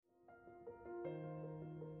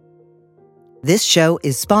This show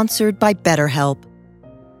is sponsored by BetterHelp.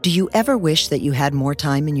 Do you ever wish that you had more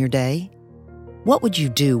time in your day? What would you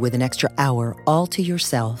do with an extra hour all to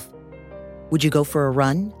yourself? Would you go for a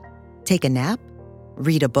run? Take a nap?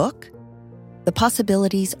 Read a book? The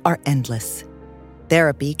possibilities are endless.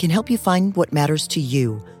 Therapy can help you find what matters to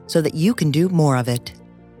you so that you can do more of it.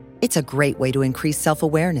 It's a great way to increase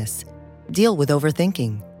self-awareness, deal with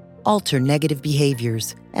overthinking, alter negative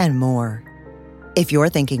behaviors, and more. If you're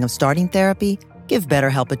thinking of starting therapy, give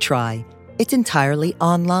BetterHelp a try. It's entirely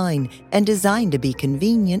online and designed to be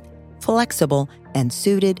convenient, flexible, and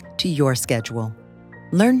suited to your schedule.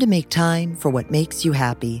 Learn to make time for what makes you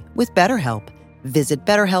happy with BetterHelp. Visit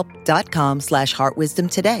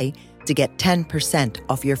BetterHelp.com/heartwisdom today to get 10%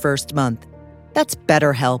 off your first month. That's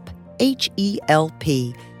BetterHelp,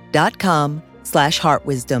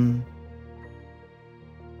 HELP.com/heartwisdom.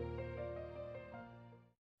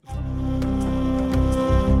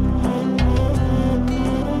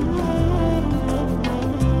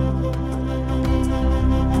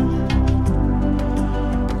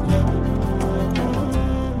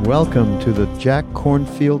 Welcome to the Jack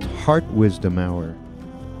Kornfield Heart Wisdom Hour.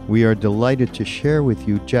 We are delighted to share with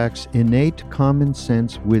you Jack's innate common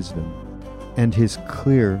sense wisdom and his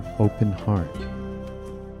clear, open heart.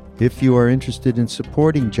 If you are interested in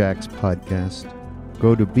supporting Jack's podcast,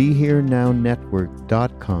 go to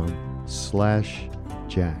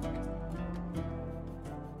BeHereNowNetwork.com/Jack.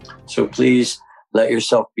 So please let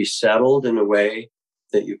yourself be settled in a way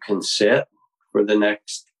that you can sit for the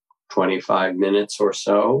next 25 minutes or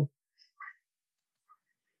so.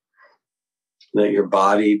 Let your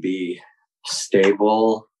body be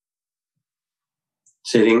stable,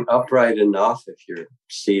 sitting upright enough if you're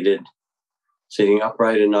seated, sitting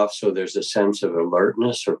upright enough so there's a sense of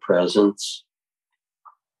alertness or presence,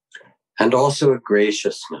 and also a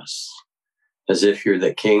graciousness, as if you're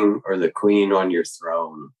the king or the queen on your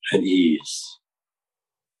throne at ease.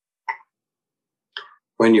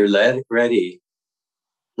 When you're ready,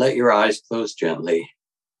 let your eyes close gently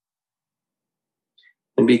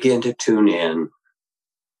and begin to tune in.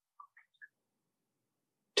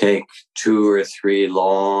 Take 2 or 3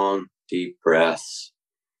 long, deep breaths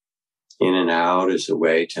in and out as a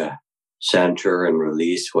way to center and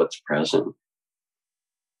release what's present.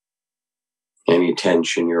 Any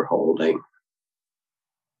tension you're holding.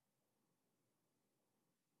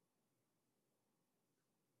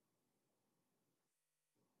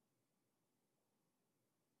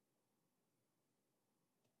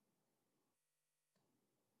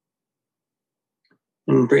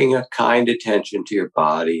 And bring a kind attention to your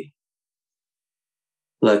body.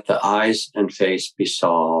 Let the eyes and face be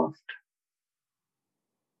soft.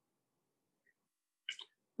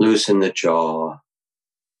 Loosen the jaw.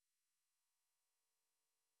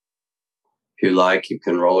 If you like, you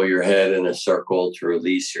can roll your head in a circle to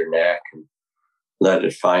release your neck and let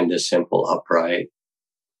it find a simple upright.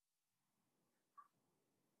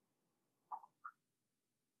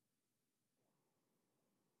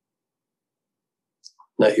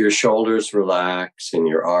 Let your shoulders relax and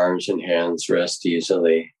your arms and hands rest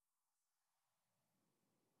easily.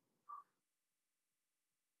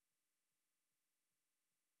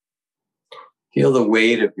 Feel the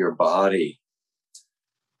weight of your body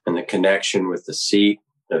and the connection with the seat,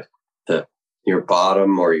 your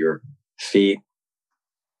bottom or your feet,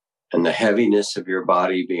 and the heaviness of your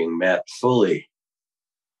body being met fully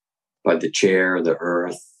by the chair, the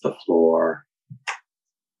earth, the floor.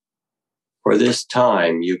 For this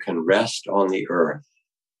time, you can rest on the earth,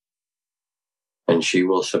 and she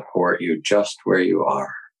will support you just where you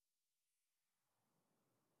are.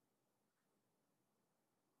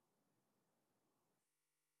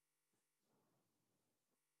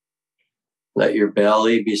 Let your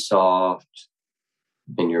belly be soft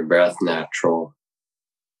and your breath natural.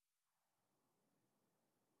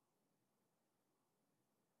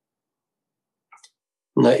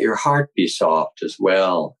 Let your heart be soft as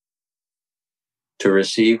well, to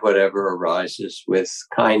receive whatever arises with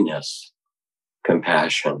kindness,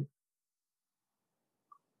 compassion.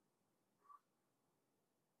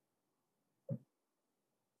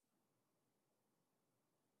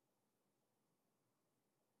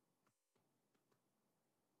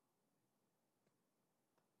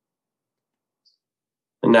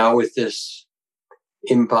 And now with this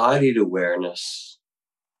embodied awareness,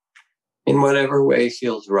 in whatever way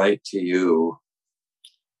feels right to you,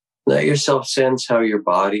 let yourself sense how your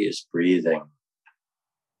body is breathing.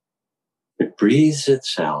 It breathes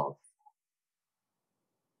itself.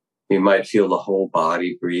 You might feel the whole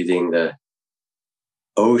body breathing the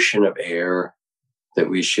ocean of air that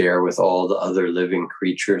we share with all the other living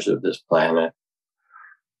creatures of this planet.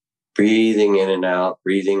 breathing in and out,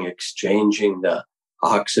 breathing, exchanging the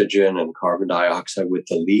oxygen and carbon dioxide with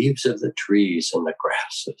the leaves of the trees and the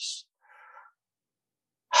grasses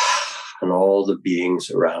and all the beings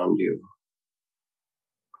around you.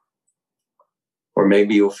 Or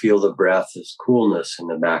maybe you'll feel the breath as coolness in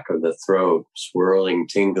the back of the throat, swirling,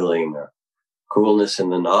 tingling, or coolness in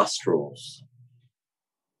the nostrils,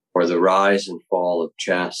 or the rise and fall of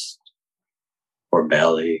chest or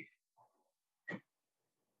belly.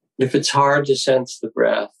 If it's hard to sense the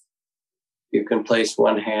breath, you can place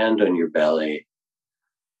one hand on your belly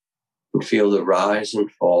and feel the rise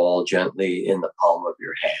and fall gently in the palm of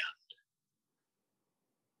your hand.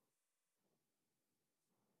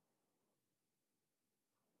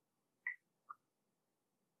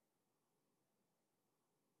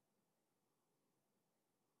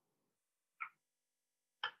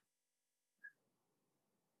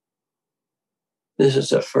 This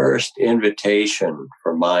is a first invitation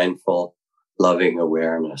for mindful, loving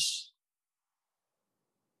awareness.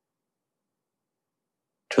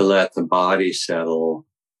 To let the body settle,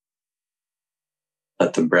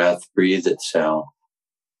 let the breath breathe itself.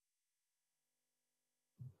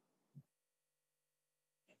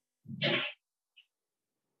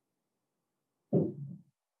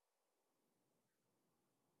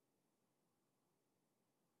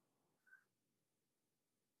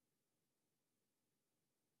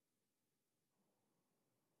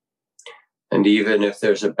 And even if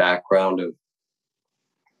there's a background of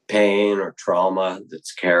pain or trauma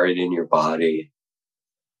that's carried in your body,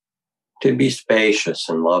 to be spacious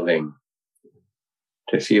and loving,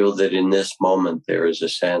 to feel that in this moment there is a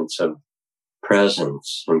sense of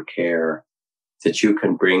presence and care that you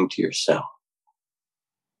can bring to yourself.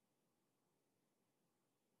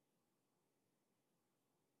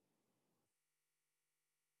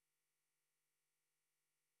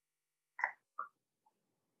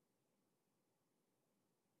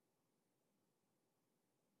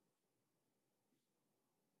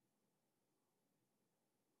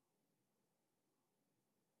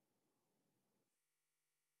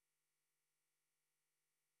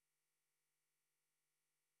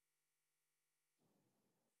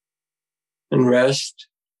 And rest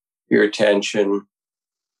your attention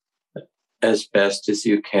as best as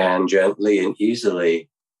you can, gently and easily,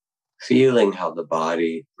 feeling how the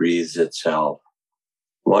body breathes itself,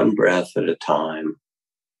 one breath at a time.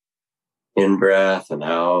 In breath and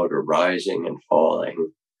out, or rising and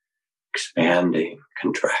falling, expanding,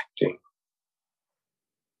 contracting.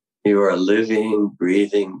 You are a living,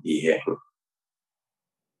 breathing being.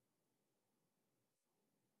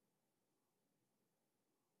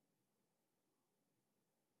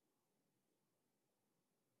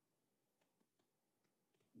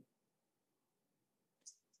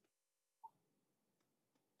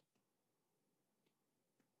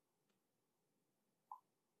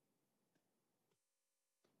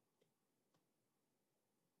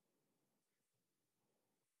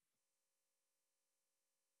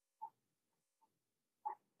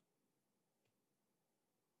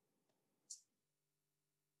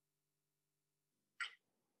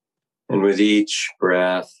 And with each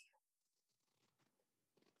breath,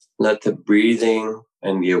 let the breathing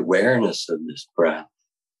and the awareness of this breath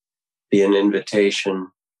be an invitation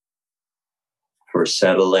for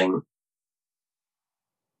settling,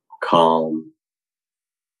 calm,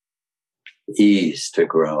 ease to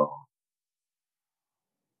grow.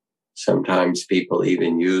 Sometimes people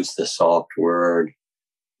even use the soft word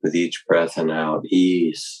with each breath and out,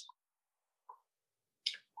 ease,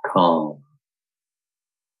 calm.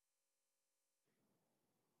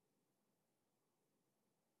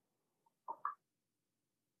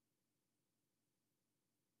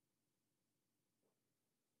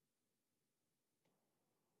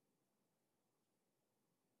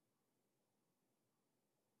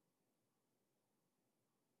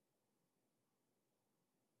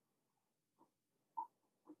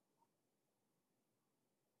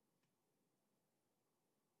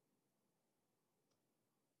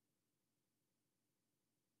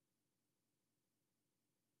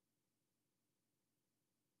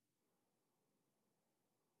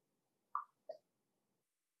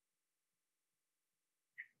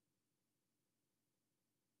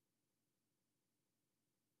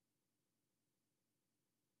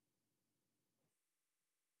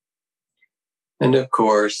 And of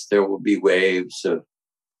course, there will be waves of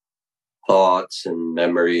thoughts and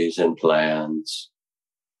memories and plans,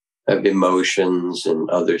 of emotions and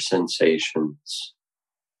other sensations.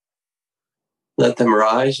 Let them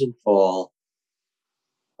rise and fall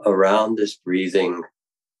around this breathing,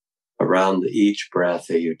 around each breath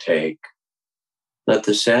that you take. Let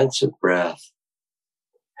the sense of breath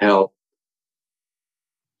help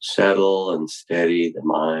settle and steady the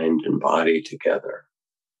mind and body together.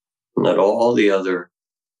 And let all the other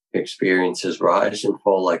experiences rise and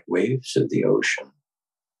fall like waves of the ocean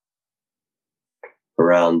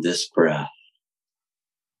around this breath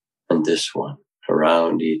and this one,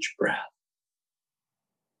 around each breath.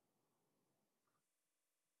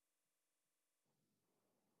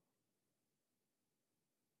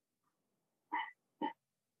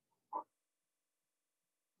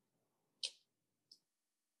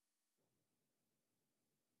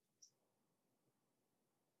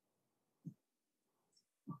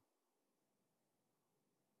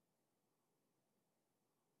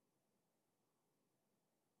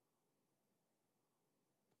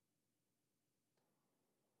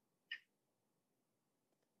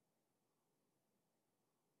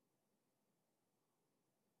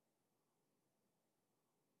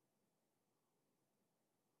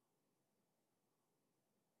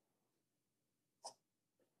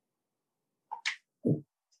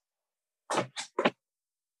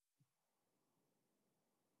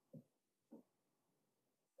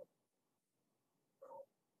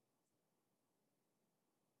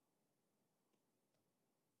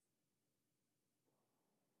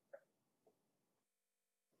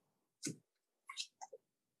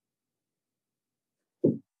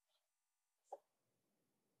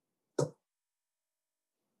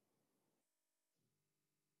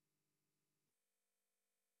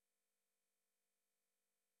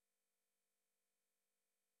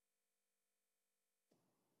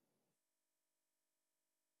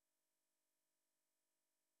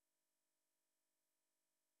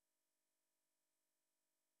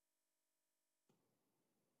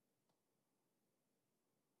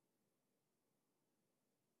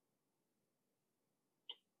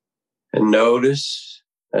 And notice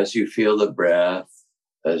as you feel the breath,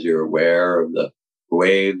 as you're aware of the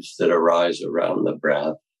waves that arise around the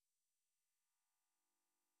breath,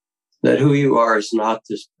 that who you are is not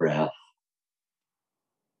this breath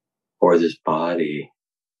or this body,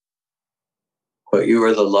 but you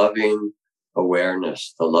are the loving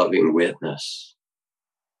awareness, the loving witness.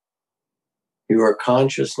 You are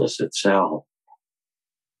consciousness itself,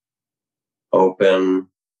 open,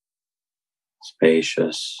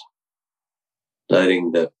 spacious,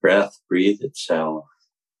 letting the breath breathe itself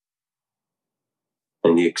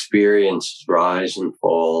and the experiences rise and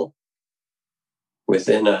fall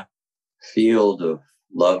within a field of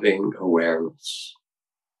loving awareness.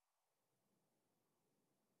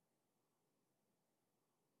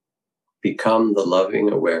 Become the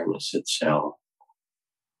loving awareness itself.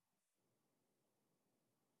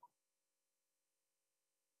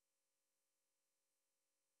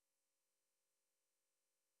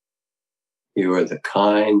 You are the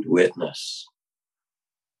kind witness.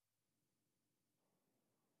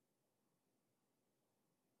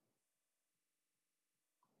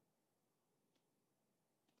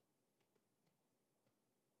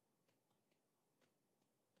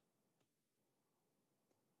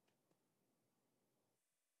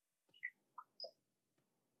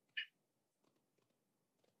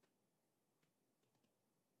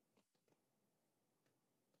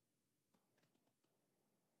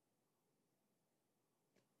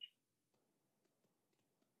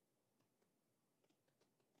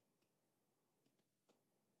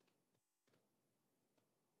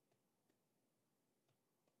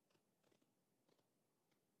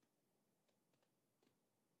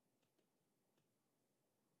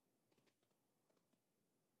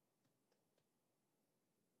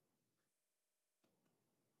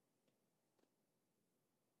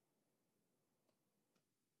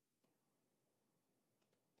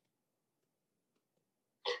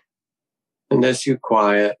 And as you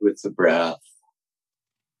quiet with the breath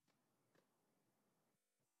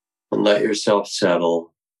and let yourself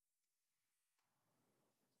settle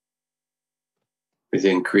with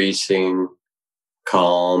increasing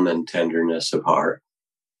calm and tenderness of heart,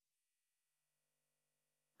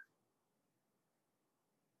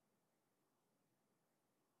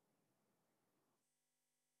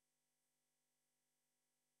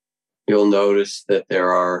 you'll notice that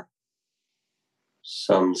there are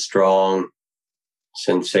some strong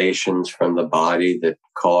sensations from the body that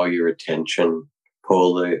call your attention,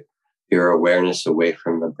 pull your awareness away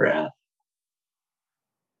from the breath.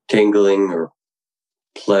 Tingling or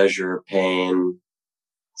pleasure, pain,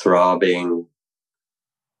 throbbing,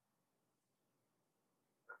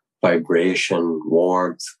 vibration,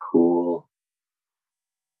 warmth, cool,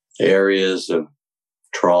 areas of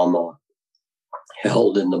trauma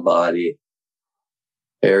held in the body,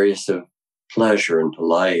 areas of pleasure and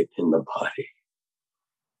delight in the body.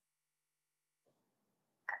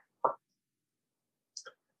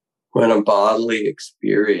 When a bodily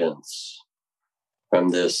experience from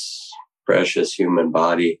this precious human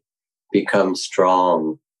body becomes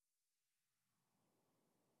strong,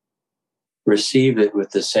 receive it with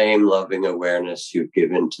the same loving awareness you've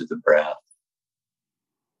given to the breath.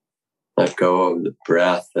 Let go of the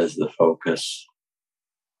breath as the focus.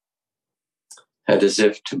 And as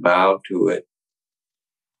if to bow to it,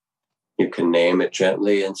 you can name it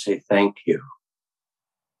gently and say, thank you.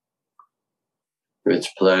 If it's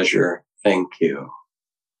pleasure, thank you.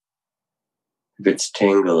 If it's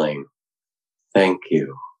tingling, thank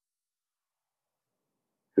you.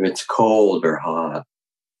 If it's cold or hot,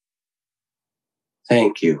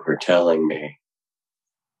 thank you for telling me.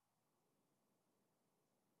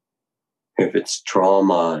 If it's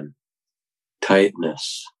trauma and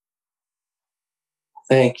tightness,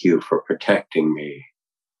 thank you for protecting me.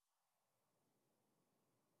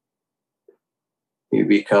 You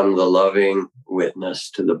become the loving witness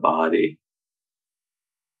to the body.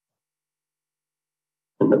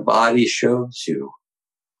 And the body shows you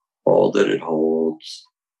all that it holds,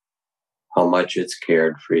 how much it's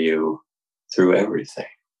cared for you through everything.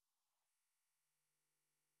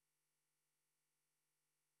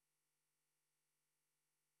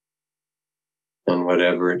 And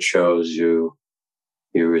whatever it shows you,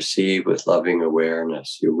 you receive with loving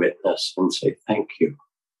awareness, you witness and say, thank you.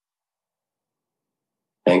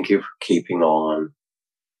 Thank you for keeping on.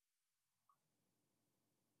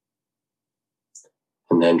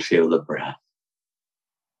 And then feel the breath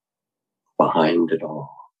behind it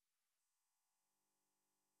all.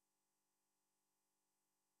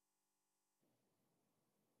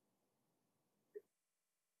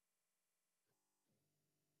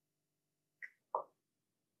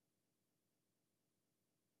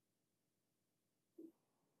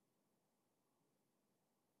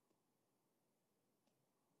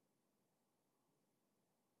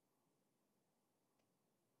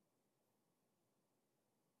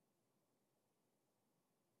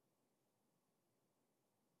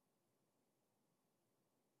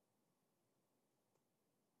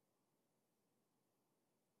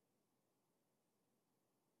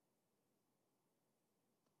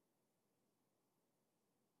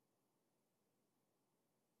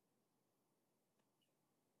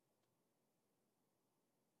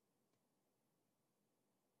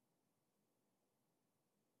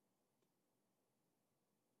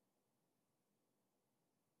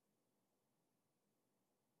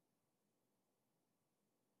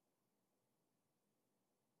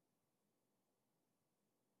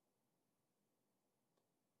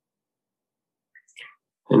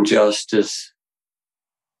 And just as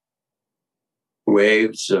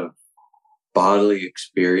waves of bodily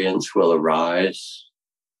experience will arise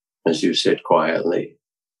as you sit quietly,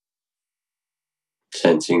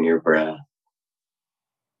 sensing your breath,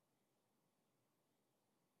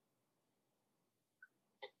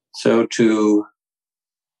 so too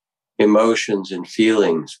emotions and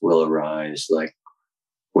feelings will arise like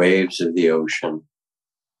waves of the ocean.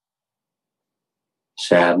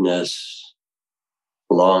 Sadness,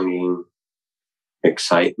 longing,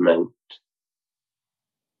 excitement,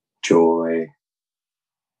 joy,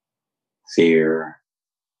 fear,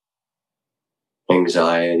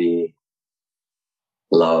 anxiety,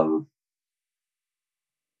 love.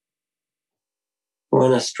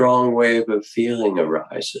 When a strong wave of feeling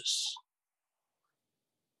arises,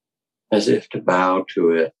 as if to bow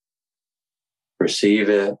to it, receive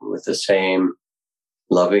it with the same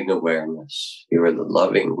loving awareness. You are the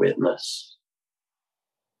loving witness.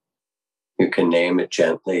 You can name it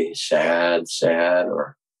gently, sad,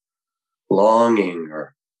 or longing,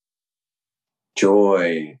 or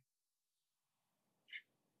joy,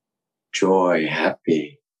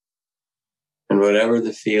 happy. And whatever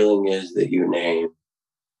the feeling is that you name,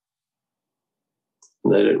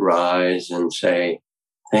 let it rise and say,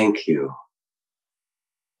 thank you.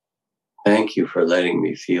 Thank you for letting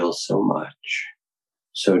me feel so much,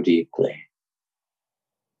 so deeply.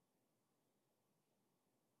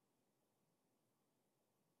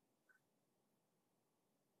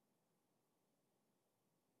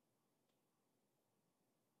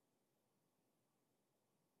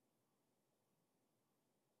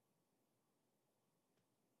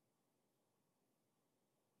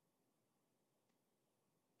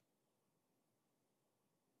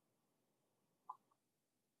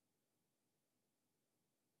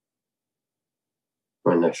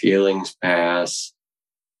 When the feelings pass,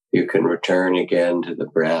 you can return again to the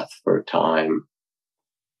breath for a time.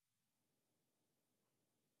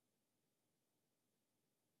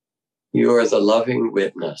 You are the loving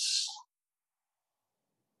witness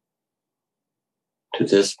to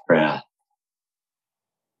this breath.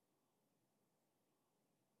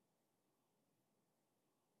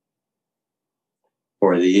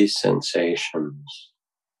 these sensations.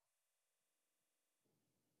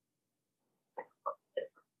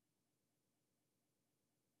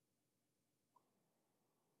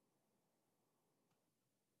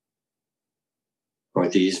 Or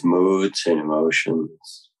these moods and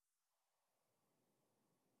emotions.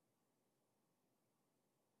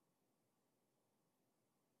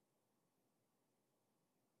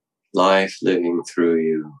 Life living through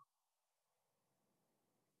you.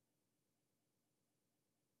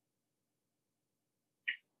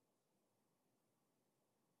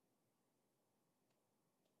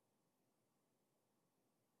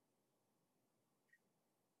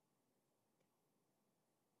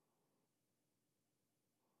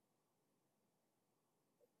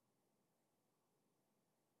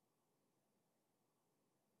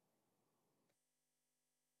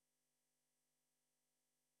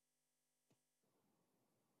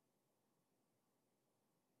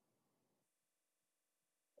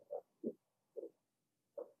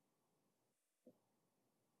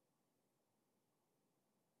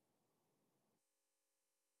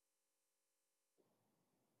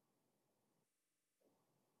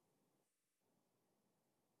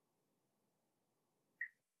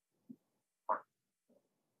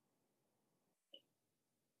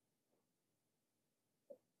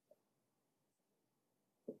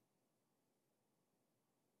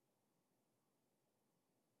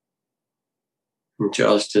 And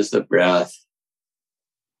just as the breath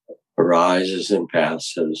arises and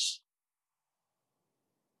passes,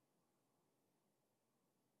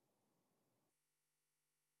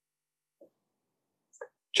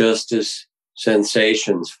 just as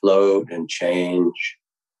sensations float and change,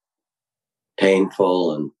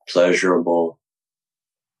 painful and pleasurable,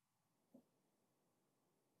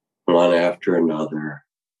 one after another,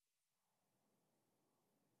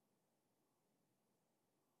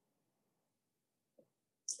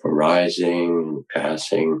 arising and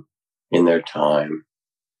passing in their time.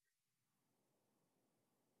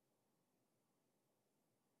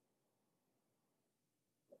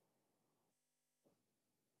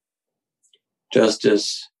 Just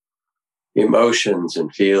as emotions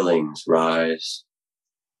and feelings rise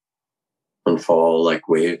and fall like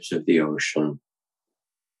waves of the ocean,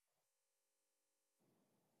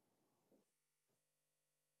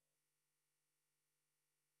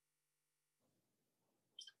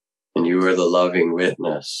 and you are the loving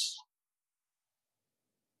witness.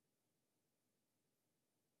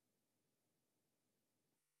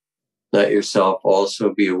 Let yourself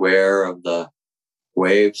also be aware of the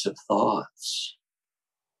waves of thoughts.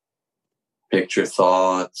 Picture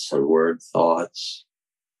thoughts and word thoughts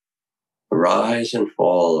arise and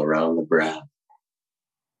fall around the breath.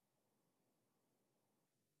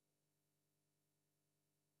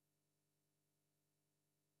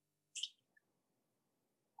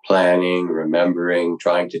 Planning, remembering,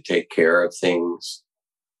 trying to take care of things,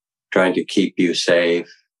 trying to keep you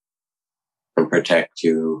safe and protect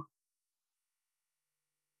you,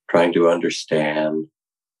 trying to understand,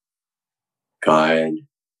 guide,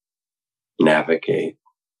 navigate.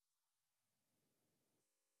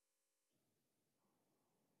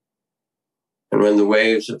 And when the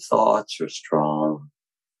waves of thoughts are strong,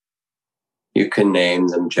 you can name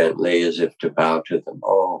them gently as if to bow to them.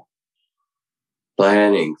 Oh,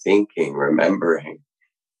 planning, thinking, remembering,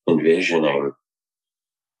 envisioning,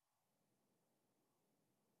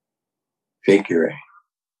 figuring,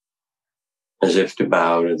 as if to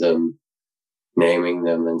bow to them, naming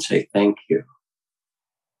them and say, thank you.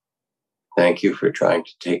 Thank you for trying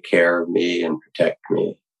to take care of me and protect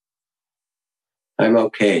me. I'm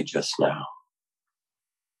okay just now.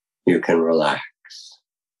 You can relax.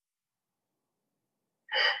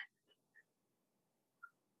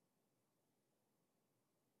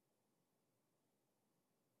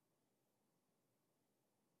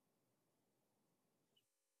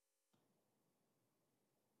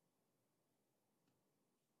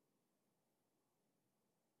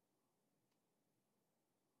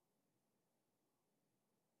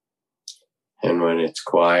 And when it's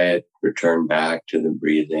quiet, return back to the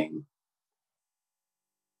breathing.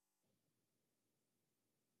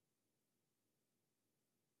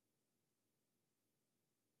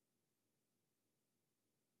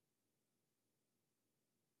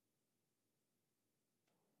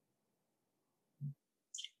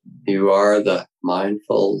 You are the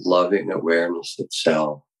mindful, loving awareness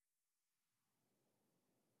itself.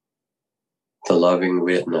 The loving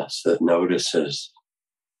witness that notices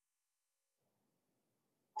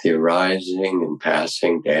the arising and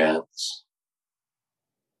passing dance.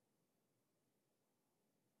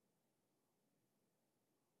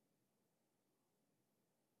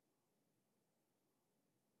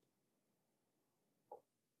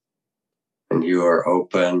 and you are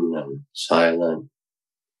open and silent.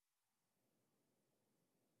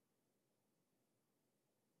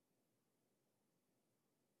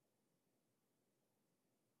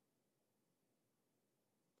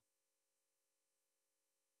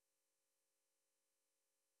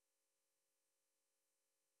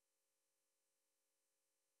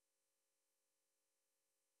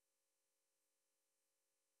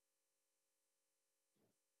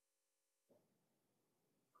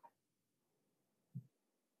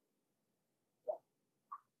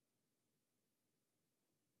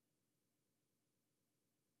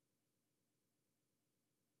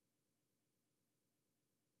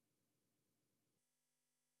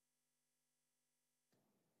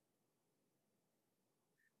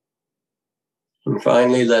 And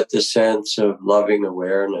finally, let the sense of loving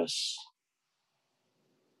awareness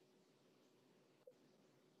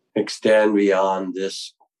extend beyond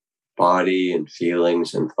this body and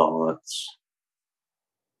feelings and thoughts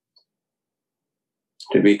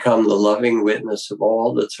to become the loving witness of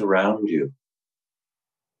all that's around you.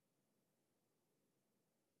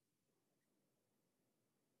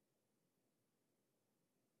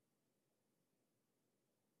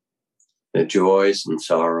 The joys and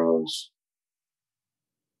sorrows.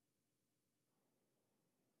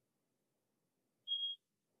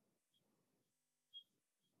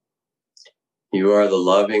 You are the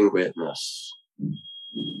loving witness.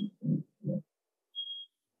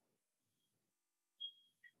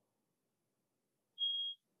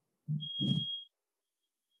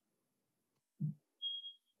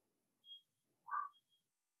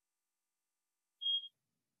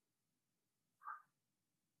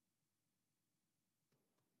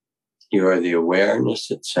 You are the awareness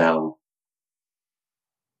itself.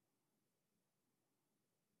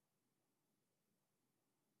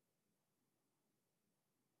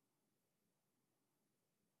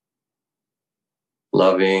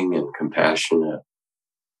 Loving and compassionate,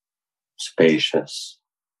 spacious.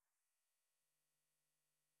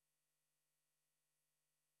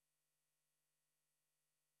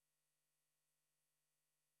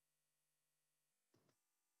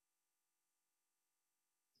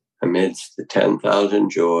 Amidst the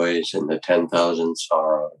 10,000 joys and the 10,000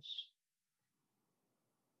 sorrows,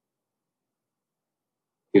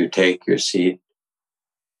 you take your seat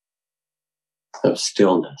of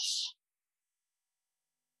stillness.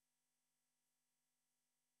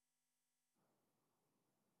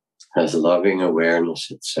 As loving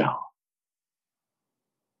awareness itself.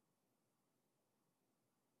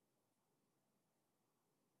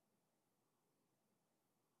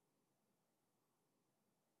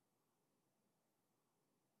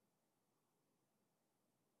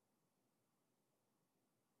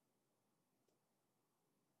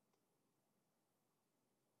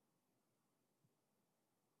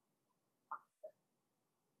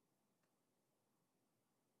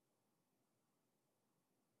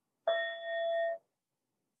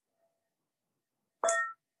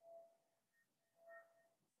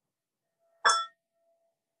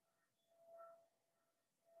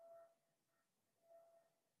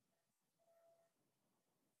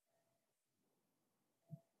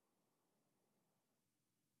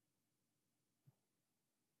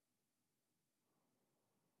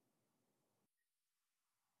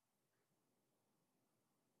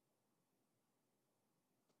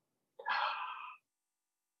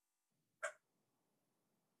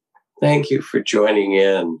 Thank you for joining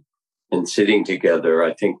in and sitting together.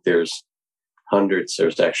 I think there's hundreds,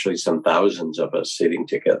 there's actually some thousands of us sitting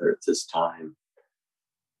together at this time.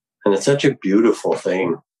 And it's such a beautiful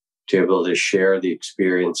thing to be able to share the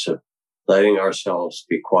experience of letting ourselves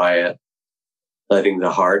be quiet, letting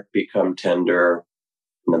the heart become tender,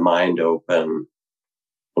 and the mind open,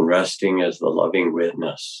 and resting as the loving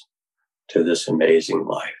witness to this amazing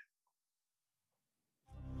life.